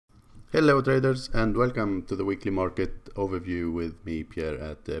Hello traders, and welcome to the weekly market overview with me, Pierre,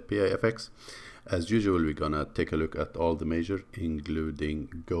 at PIFX. As usual, we're gonna take a look at all the major,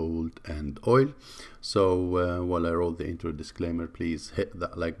 including gold and oil. So while I roll the intro disclaimer, please hit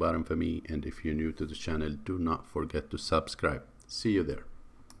that like button for me, and if you're new to the channel, do not forget to subscribe. See you there.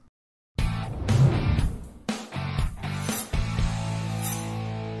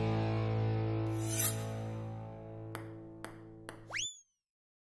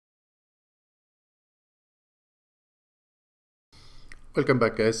 Welcome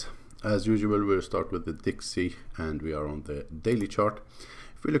back, guys. As usual, we'll start with the Dixie, and we are on the daily chart.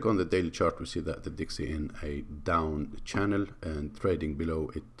 If we look on the daily chart, we see that the Dixie in a down channel and trading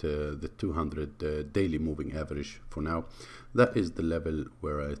below it, the 200 daily moving average for now. That is the level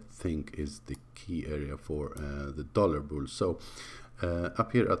where I think is the key area for the dollar bull. So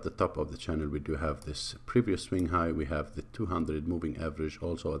up here at the top of the channel, we do have this previous swing high. We have the 200 moving average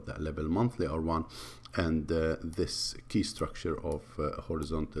also at that level, monthly R1, and this key structure of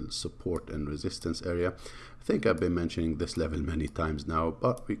horizontal support and resistance area. I think I've been mentioning this level many times now,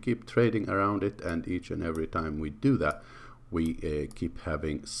 but we keep trading around it, and each and every time we do that, we keep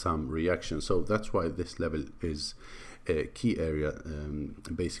having some reaction. So that's why this level is a key area.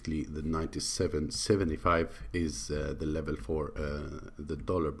 Basically the 97.75 is the level for the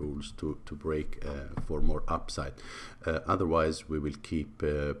dollar bulls to break for more upside. Otherwise we will keep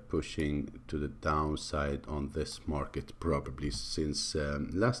pushing to the downside on this market, probably, since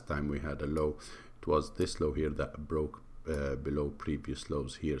last time we had a low. It was this low here that broke below previous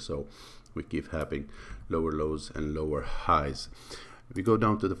lows here, so we keep having lower lows and lower highs. If we go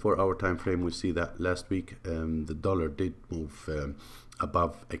down to the 4-hour time frame, we see that last week the dollar did move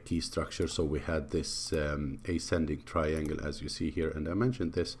above a key structure. So we had this ascending triangle, as you see here, and I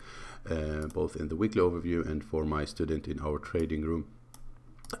mentioned this both in the weekly overview and for my student in our trading room,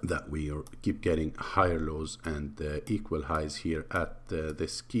 that we keep getting higher lows and equal highs here at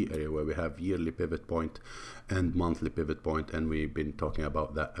this key area where we have yearly pivot point and monthly pivot point, and we've been talking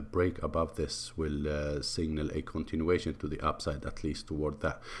about that a break above this will signal a continuation to the upside, at least toward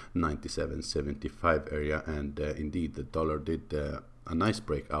that 97.75 area. And indeed the dollar did a nice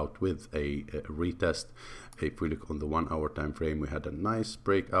breakout with a retest. If we look on the 1-hour time frame, we had a nice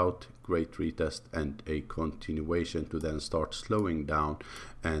breakout, great retest, and a continuation to then start slowing down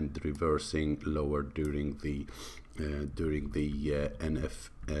and reversing lower during the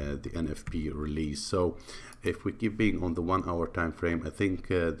NFP release. So if we keep being on the 1-hour time frame, I think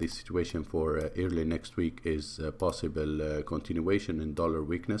the situation for early next week is a possible continuation in dollar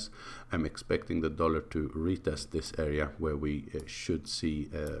weakness. I'm expecting the dollar to retest this area where we should see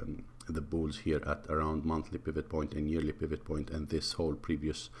the bulls here at around monthly pivot point and yearly pivot point, and this whole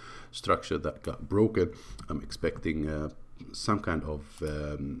previous structure that got broken. I'm expecting some kind of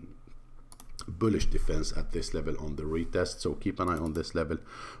bullish defense at this level on the retest, so keep an eye on this level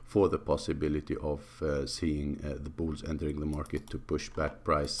for the possibility of seeing the bulls entering the market to push back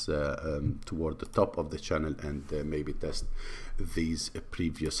price toward the top of the channel and maybe test these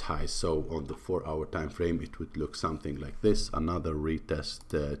previous highs. So on the 4-hour time frame, it would look something like this, another retest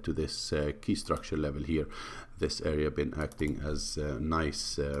to this key structure level here. This area been acting as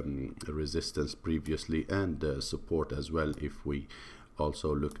nice resistance previously and support as well. If we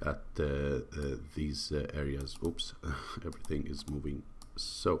also look at these areas, oops, everything is moving,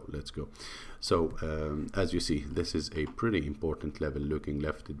 so let's go. So as you see, this is a pretty important level looking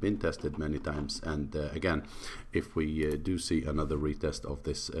left. It's been tested many times, and again, if we do see another retest of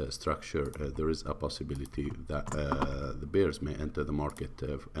this structure, there is a possibility that the bears may enter the market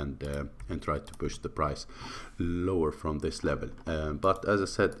and try to push the price lower from this level. But as I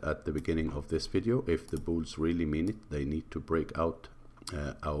said at the beginning of this video, if the bulls really mean it, they need to break out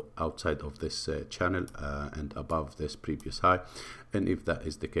outside of this channel and above this previous high, and if that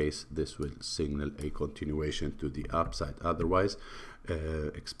is the case, this will signal a continuation to the upside. Otherwise,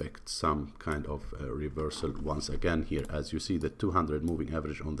 expect some kind of reversal once again here. As you see, the 200 moving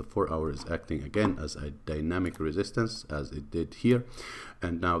average on the 4-hour is acting again as a dynamic resistance, as it did here,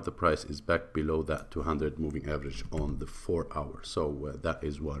 and now the price is back below that 200 moving average on the 4-hour. So that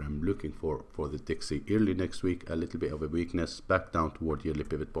is what I'm looking for the Dixie early next week. A little bit of a weakness back down toward yearly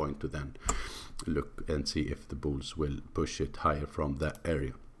pivot point to then look and see if the bulls will push it higher from that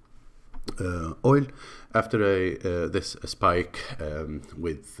area. Oil, after this spike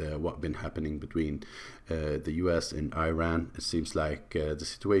with what been happening between the US and Iran, it seems like the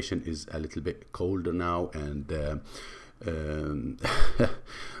situation is a little bit colder now, and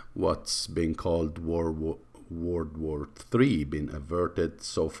what's been called World War III been averted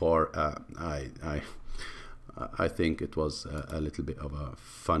so far. I think it was a little bit of a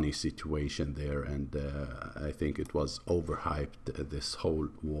funny situation there, and I think it was overhyped, this whole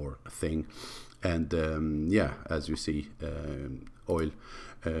war thing. And yeah, as you see, oil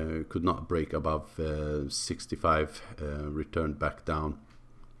could not break above 65, returned back down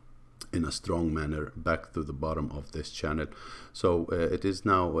in a strong manner back to the bottom of this channel. So it is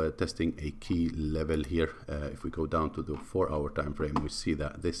now testing a key level here. If we go down to the 4-hour time frame, we see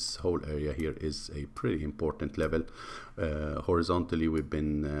that this whole area here is a pretty important level. Horizontally, we've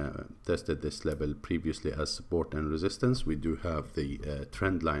been tested this level previously as support and resistance. We do have the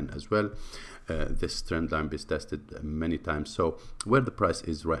trend line as well. This trend line is tested many times. So where the price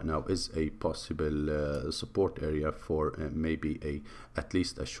is right now is a possible support area for maybe at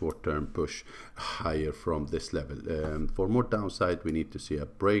least a short-term push higher from this level. For more downside, we need to see a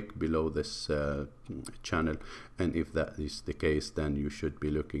break below this channel, and if that is the case, then you should be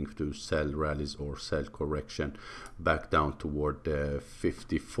looking to sell rallies or sell correction back down toward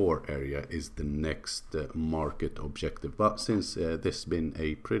 54 area is the next market objective. But since this has been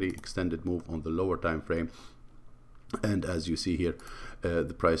a pretty extended move on the lower time frame, and as you see here,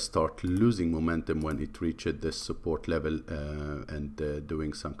 the price start losing momentum when it reached this support level and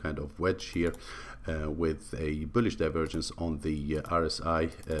doing some kind of wedge here with a bullish divergence on the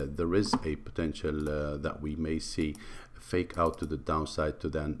RSI. There is a potential that we may see fake out to the downside to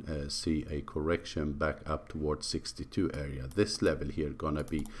then see a correction back up towards 62 area. This level here gonna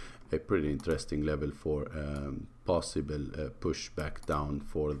be a pretty interesting level for possible push back down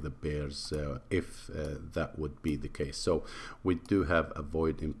for the bears if that would be the case. So we do have a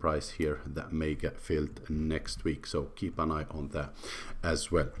void in price here that may get filled next week, so keep an eye on that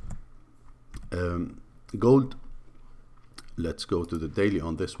as well. Gold, let's go to the daily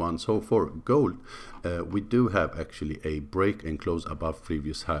on this one. So for gold, we do have actually a break and close above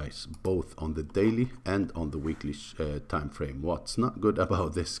previous highs, both on the daily and on the weekly time frame. What's not good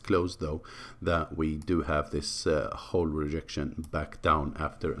about this close though, that we do have this whole rejection back down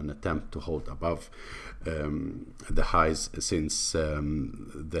after an attempt to hold above the highs since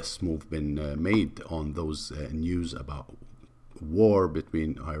this move been made on those news about war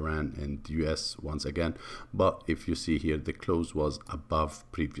between Iran and US once again. But if you see here, the close was above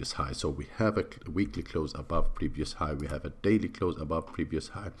previous high. So we have a weekly close above previous high, we have a daily close above previous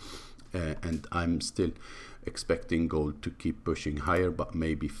high, and I'm still expecting gold to keep pushing higher, but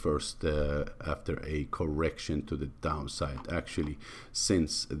maybe first after a correction to the downside. Actually,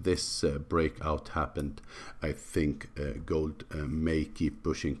 since this breakout happened, I think gold may keep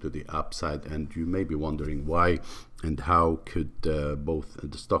pushing to the upside, and you may be wondering why and how could both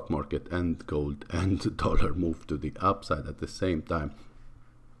the stock market and gold and the dollar move to the upside at the same time,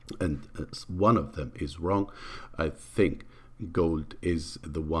 and one of them is wrong. I think gold is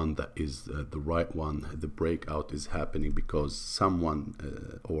the one that is the right one. The breakout is happening because someone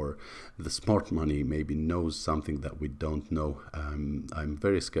or the smart money maybe knows something that we don't know. I'm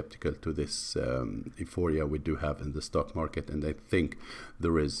very skeptical to this euphoria we do have in the stock market, and I think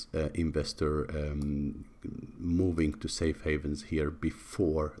there is investor moving to safe havens here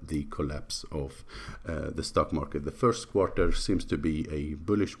before the collapse of the stock market. The first quarter seems to be a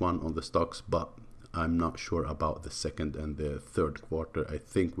bullish one on the stocks, but I'm not sure about the second and the third quarter. I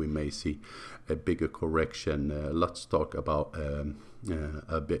think we may see a bigger correction. Let's talk about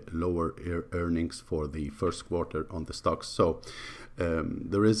a bit lower earnings for the first quarter on the stocks. So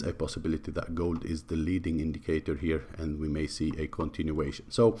there is a possibility that gold is the leading indicator here, and we may see a continuation.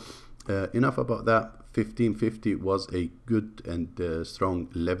 So enough about that. 1550 was a good and strong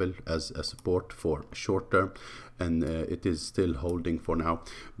level as a support for short term, and it is still holding for now.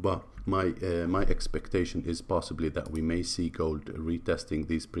 But my expectation is possibly that we may see gold retesting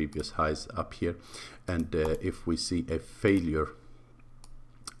these previous highs up here, and if we see a failure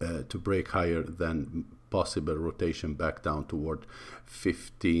to break higher, then possible rotation back down toward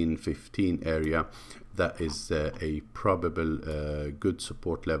 1515 area. That is a probable good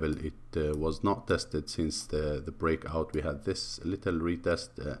support level. It was not tested since the breakout. We had this little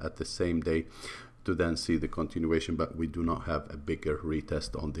retest at the same day to then see the continuation, but we do not have a bigger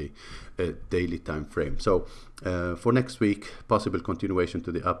retest on the daily time frame. So for next week, possible continuation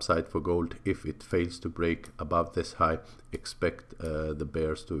to the upside for gold. If it fails to break above this high, expect the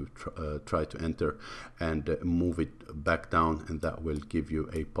bears to try to enter and move it back down, and that will give you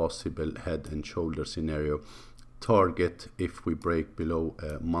a possible head and shoulder scenario. Target, if we break below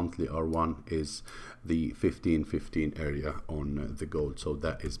monthly R1, is the 1515 area on the gold. So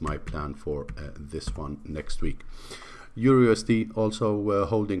that is my plan for this one next week. Euro USD also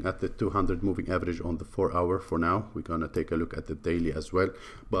holding at the 200 moving average on the 4 hour for now. We're gonna take a look at the daily as well.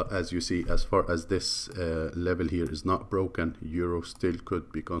 But as you see, as far as this level here is not broken, Euro still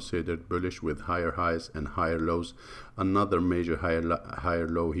could be considered bullish with higher highs and higher lows. Another major higher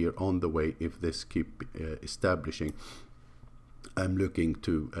low here on the way if this keep establishing. I'm looking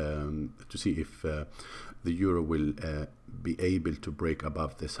to see if the Euro will be able to break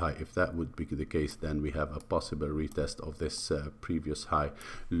above this high. If that would be the case, then we have a possible retest of this previous high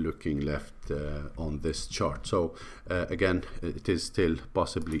looking left on this chart. So again, it is still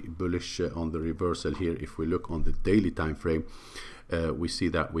possibly bullish on the reversal here. If we look on the daily time frame, we see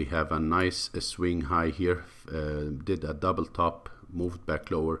that we have a nice swing high here, did a double top, moved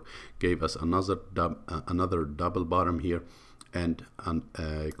back lower, gave us another double bottom here, and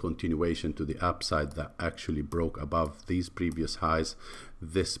a continuation to the upside that actually broke above these previous highs,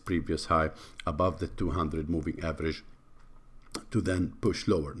 this previous high above the 200 moving average, to then push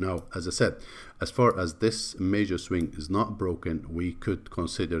lower. Now, as I said, as far as this major swing is not broken, we could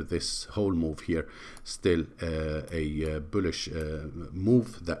consider this whole move here still a bullish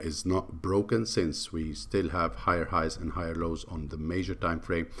move that is not broken, since we still have higher highs and higher lows on the major time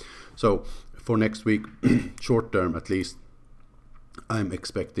frame. So for next week, short term at least, I'm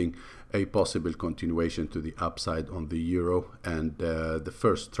expecting a possible continuation to the upside on the Euro, and the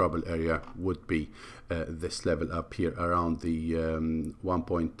first trouble area would be this level up here around the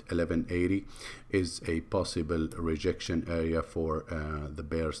 1.1180 is a possible rejection area for the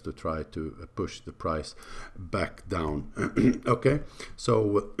bears to try to push the price back down. Okay,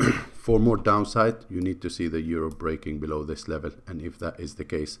 so for more downside, you need to see the Euro breaking below this level, and if that is the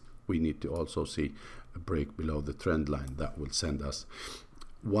case, we need to also see a break below the trend line. That will send us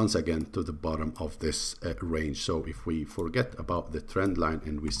once again to the bottom of this range. So if we forget about the trend line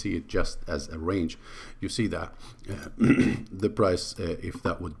and we see it just as a range, you see that the price, if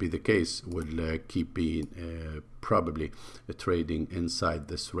that would be the case, will keep being probably trading inside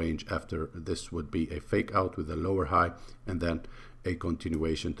this range. After this would be a fake out with a lower high and then a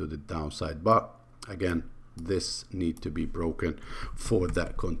continuation to the downside. But again, this need to be broken for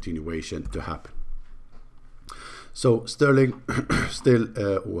that continuation to happen. So sterling still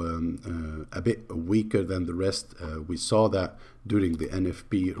a bit weaker than the rest. We saw that during the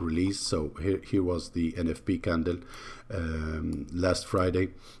NFP release. So here was the NFP candle last Friday.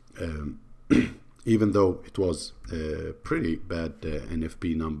 Even though it was a pretty bad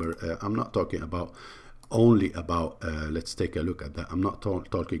NFP number, I'm not talking about only about, let's take a look at that. I'm not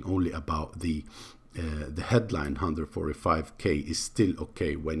talking only about the headline 145k is still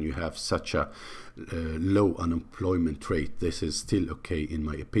okay when you have such a low unemployment rate. This is still okay in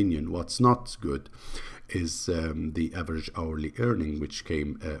my opinion. What's not good is the average hourly earning, which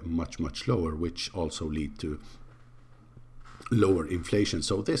came much lower, which also lead to lower inflation.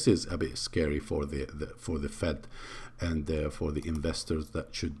 So this is a bit scary for the Fed and for the investors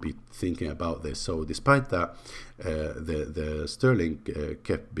that should be thinking about this. So despite that, the sterling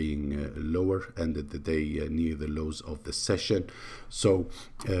kept being lower, ended the day near the lows of the session. So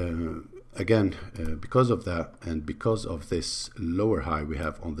again, because of that and because of this lower high we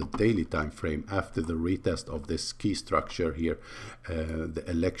have on the daily time frame after the retest of this key structure here, the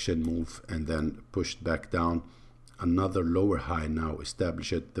election move and then pushed back down, another lower high now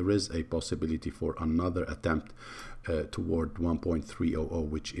established, there is a possibility for another attempt toward 1.300,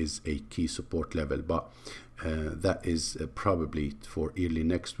 which is a key support level, but that is probably for early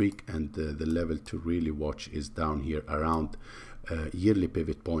next week, and the level to really watch is down here around yearly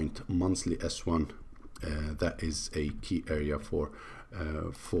pivot point, monthly S1. That is a key area for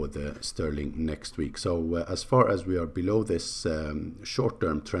the sterling next week. So as far as we are below this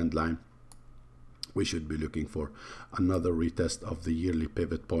short-term trend line, we should be looking for another retest of the yearly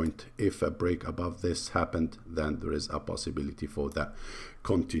pivot point. If a break above this happened, then there is a possibility for that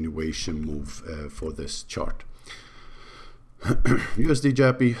continuation move for this chart. USD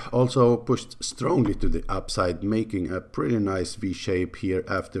JPY also pushed strongly to the upside, making a pretty nice V shape here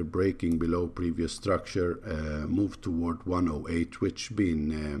after breaking below previous structure, moved toward 108, which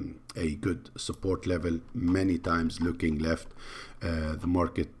been a good support level many times looking left. The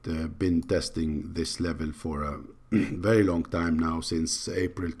market been testing this level for a very long time now, since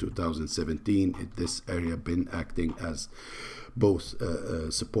April 2017. This area been acting as both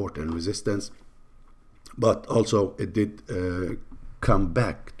support and resistance. But also it did come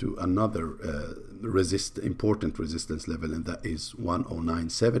back to another important resistance level, and that is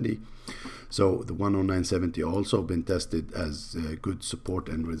 109.70. So the 109.70 also been tested as good support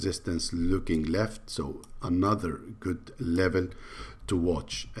and resistance looking left. So another good level to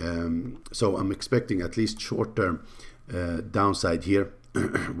watch. So I'm expecting at least short term downside here.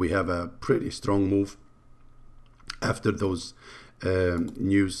 We have a pretty strong move after those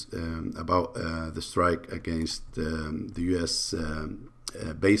news about the strike against the US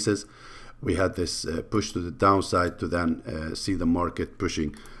bases. We had this push to the downside to then see the market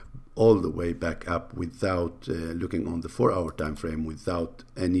pushing all the way back up without looking on the 4-hour time frame, without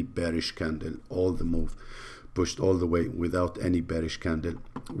any bearish candle. All the move pushed all the way without any bearish candle,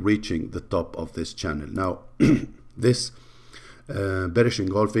 reaching the top of this channel. Now this bearish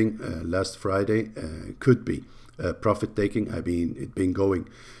engulfing last Friday could be profit taking. I mean, it been going,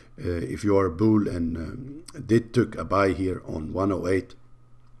 if you are a bull and took a buy here on 108,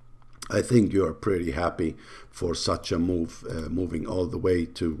 I think you are pretty happy for such a move, moving all the way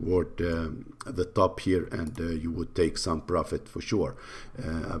toward the top here, and you would take some profit for sure.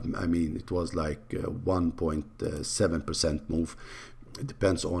 I mean, it was like 1.7% move. It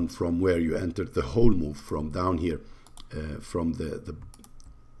depends on from where you entered the whole move from down here, from the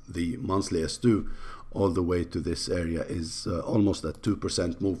monthly S2 all the way to this area is almost a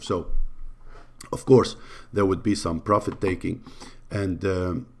 2% move. So of course there would be some profit taking, and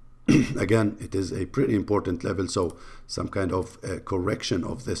again, it is a pretty important level, so some kind of correction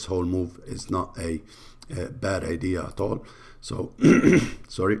of this whole move is not a bad idea at all. So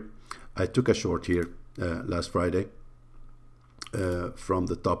sorry, I took a short here last Friday from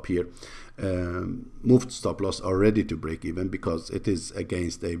the top here, moved stop loss already to break even because it is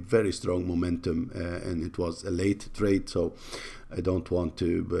against a very strong momentum, and it was a late trade, so I don't want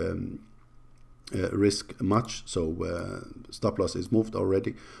to risk much. So stop loss is moved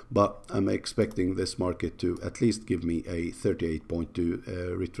already, but I'm expecting this market to at least give me a 38.2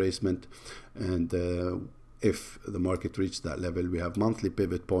 retracement, and if the market reached that level, we have monthly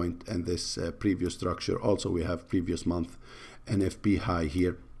pivot point and this previous structure. Also we have previous month NFP high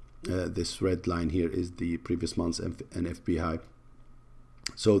here. This red line here is the previous month's NFP high,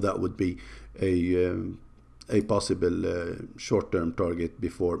 so that would be a possible short-term target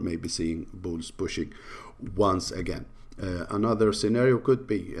before maybe seeing bulls pushing once again. Another scenario could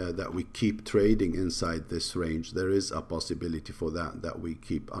be that we keep trading inside this range. There is a possibility for that we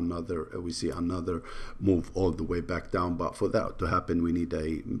keep we see another move all the way back down, but for that to happen we need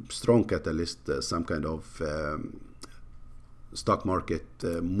a strong catalyst, some kind of stock market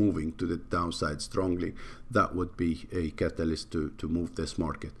moving to the downside strongly. That would be a catalyst to move this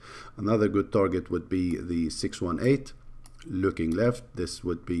market. Another good target would be the 618. Looking left, this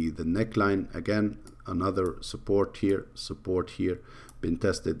would be the neckline again. Another support here, been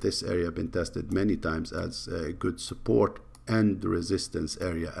tested. This area been tested many times as a good support and resistance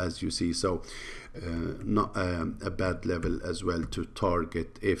area, as you see. So not a bad level as well to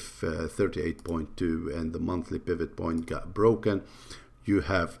target. If 38.2 and the monthly pivot point got broken, you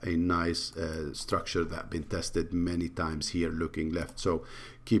have a nice structure that been tested many times here looking left. So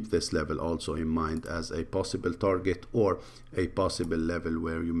keep this level also in mind as a possible target, or a possible level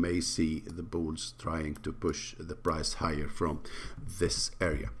where you may see the bulls trying to push the price higher from this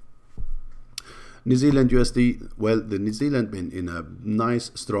area. New Zealand USD, well, the New Zealand been in a nice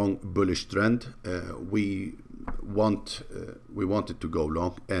strong bullish trend. We wanted to go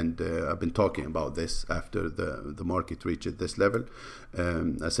long, and I've been talking about this after the market reached this level.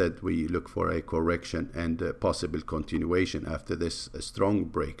 I said we look for a correction and a possible continuation after this strong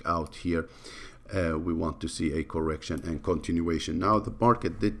breakout here. We want to see a correction and continuation. Now the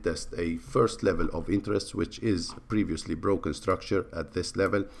market did test a first level of interest, which is previously broken structure at this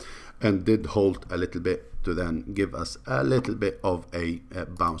level, and did hold a little bit to then give us a little bit of a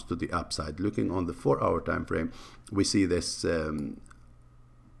bounce to the upside. Looking on the 4-hour time frame, we see this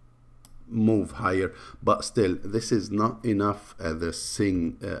move higher, but still this is not enough as a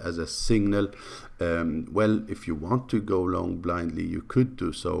signal. Well, if you want to go long blindly, you could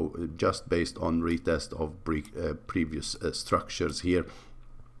do so just based on retest of previous structures here.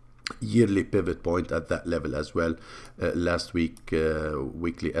 Yearly pivot point at that level as well. Last week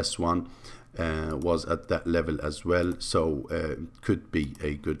weekly S1 was at that level as well, so could be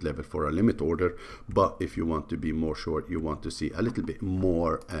a good level for a limit order. But if you want to be more short, you want to see a little bit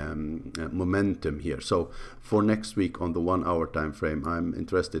more momentum here. So for next week on the 1-hour time frame, I'm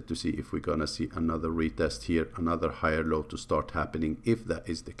interested to see if we're gonna see another retest here, another higher low to start happening. If that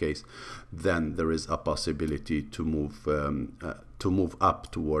is the case, then there is a possibility to move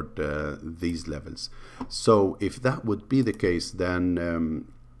up toward these levels. So if that would be the case, then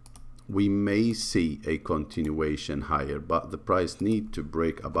we may see a continuation higher, but the price need to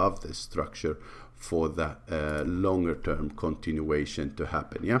break above this structure for that longer term continuation to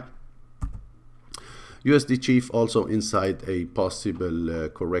happen. Yeah. USD Chief also inside a possible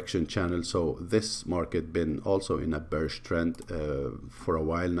correction channel. So this market been also in a bearish trend for a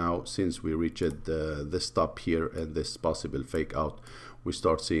while now. Since we reached this top here and this possible fake out, we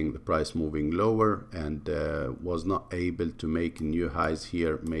start seeing the price moving lower, and was not able to make new highs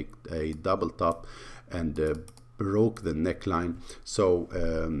here, make a double top, and broke the neckline. So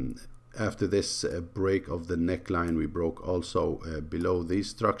after this break of the neckline, we broke also below this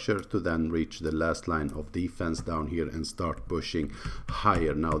structure to then reach the last line of defense down here and start pushing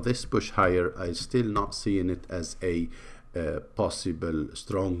higher. Now this push higher, I still not seeing it as a possible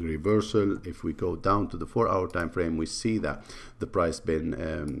strong reversal. If we go down to the 4-hour time frame, we see that the price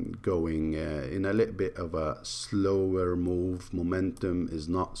been going in a little bit of a slower move. Momentum is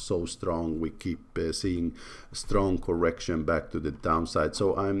not so strong. We keep seeing strong correction back to the downside.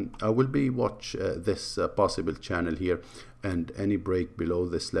 So I will be watch this possible channel here, and any break below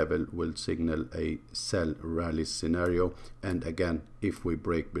this level will signal a sell rally scenario. And again, if we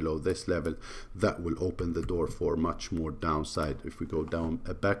break below this level, that will open the door for much more downside. If we go down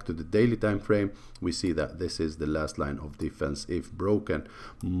back to the daily time frame, we see that this is the last line of defense. If broken,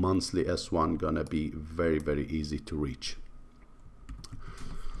 monthly S1 gonna be very, very easy to reach.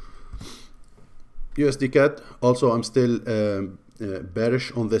 USD CAD, also I'm still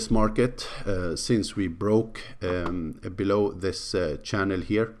bearish on this market since we broke below this channel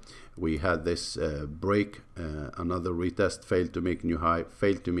here. We had this break, another retest, failed to make new high,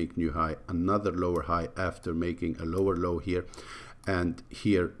 failed to make new high, another lower high after making a lower low here, and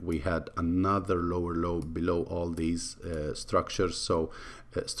here we had another lower low below all these structures. So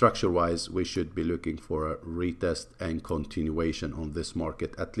structure wise, we should be looking for a retest and continuation on this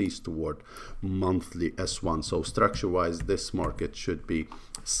market, at least toward monthly S1. So structure wise, this market should be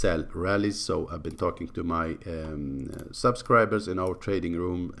sell rallies. So I've been talking to my subscribers in our trading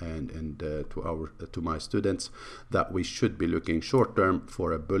room and to my students that we should be looking short term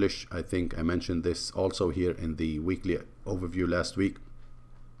for a bullish. I think I mentioned this also here in the weekly overview last week,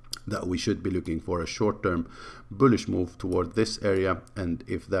 that we should be looking for a short-term bullish move toward this area, and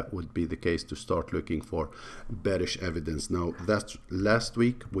if that would be the case, to start looking for bearish evidence. Now that's last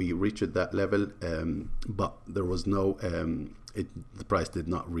week we reached that level, but there was no the price did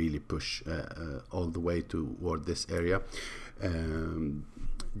not really push all the way toward this area.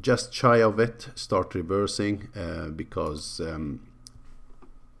 Just shy of it, start reversing because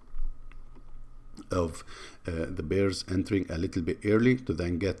of the bears entering a little bit early to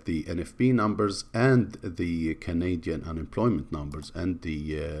then get the NFP numbers and the Canadian unemployment numbers and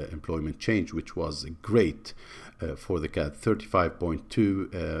the employment change, which was great for the CAD.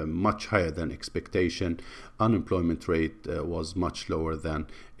 35.2, much higher than expectation. Unemployment rate was much lower than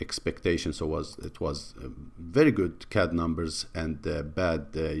expectation, so it was very good CAD numbers and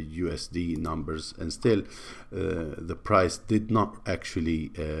bad USD numbers, and still the price did not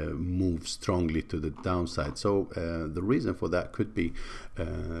actually move strongly to the downside. So the reason for that could be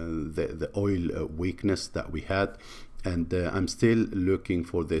the oil weakness that we had, and I'm still looking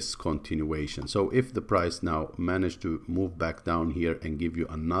for this continuation. So if the price now managed to move back down here and give you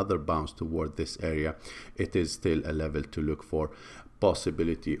another bounce toward this area, it is still a level to look for.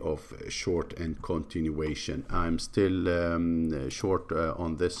 Possibility of short and continuation. I'm still short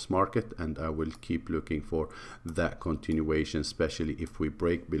on this market, and I will keep looking for that continuation, especially if we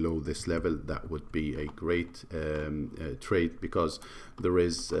break below this level. That would be a great trade, because there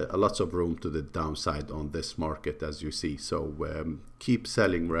is lots of room to the downside on this market, as you see. So keep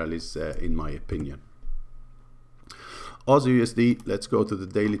selling rallies in my opinion. Aussie USD, let's go to the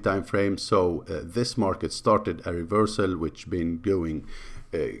daily time frame. So this market started a reversal, which been going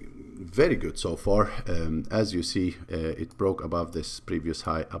very good so far. As you see, it broke above this previous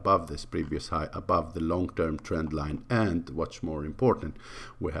high, above this previous high, above the long-term trend line, and what's more important,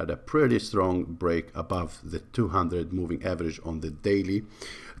 we had a pretty strong break above the 200 moving average on the daily,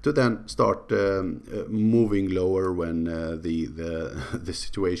 to then start moving lower when the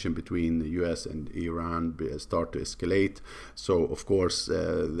situation between the US and Iran start to escalate. So of course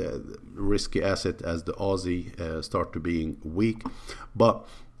the risky asset as the Aussie start to being weak. But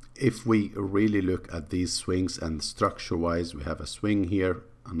if we really look at these swings, and structure wise, we have a swing here,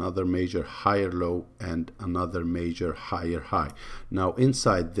 another major higher low, and another major higher high. Now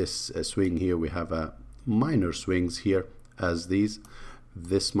inside this swing here, we have a minor swings here, as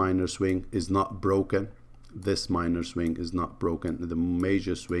this minor swing is not broken, this minor swing is not broken, the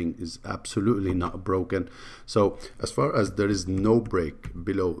major swing is absolutely not broken. So as far as there is no break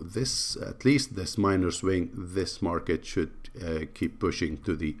below this, at least this minor swing, this market should keep pushing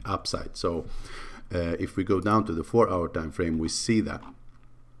to the upside. So if we go down to the 4-hour time frame, we see that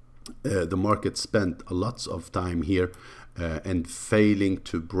the market spent lots of time here and failing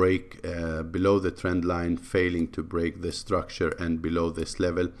to break below the trend line, failing to break the structure and below this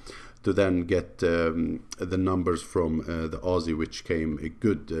level, to then get the numbers from the Aussie, which came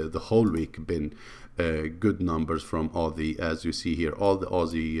good the whole week, been good numbers from Aussie. As you see here, all the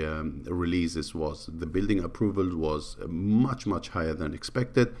Aussie releases was, the building approval was much higher than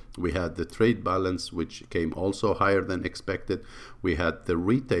expected. We had the trade balance, which came also higher than expected. We had the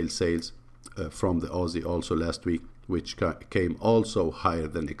retail sales from the Aussie also last week, which came also higher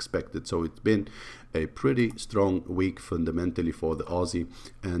than expected. So it's been a pretty strong week fundamentally for the Aussie,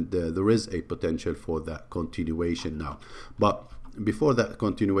 and there is a potential for that continuation now. But before that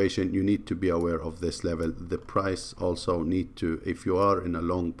continuation, you need to be aware of this level. The price also need to, if you are in a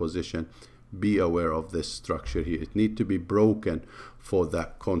long position, be aware of this structure here. It need to be broken for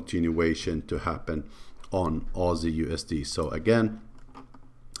that continuation to happen on Aussie USD. So again,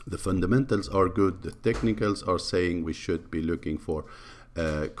 the fundamentals are good. The technicals are saying we should be looking for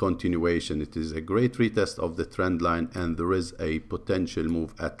continuation. It is a great retest of the trend line, and there is a potential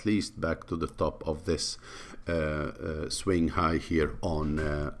move at least back to the top of this swing high here on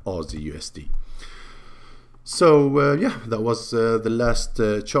Aussie USD. So yeah, that was the last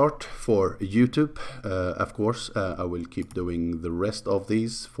chart for YouTube. Of course, I will keep doing the rest of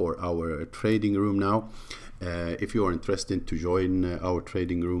these for our trading room now. If you are interested to join our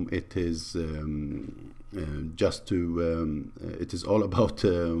trading room, it is just to it is all about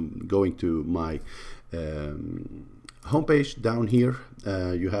going to my homepage down here.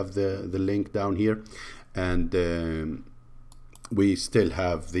 You have the link down here, and we still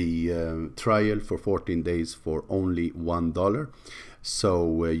have the trial for 14 days for only $1.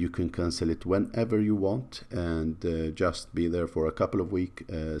 So you can cancel it whenever you want, and just be there for a couple of weeks,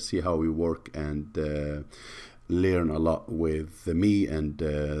 see how we work, and learn a lot with me. And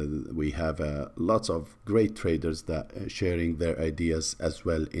we have lots of great traders that sharing their ideas as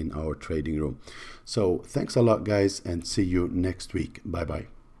well in our trading room. So thanks a lot, guys, and see you next week. Bye bye.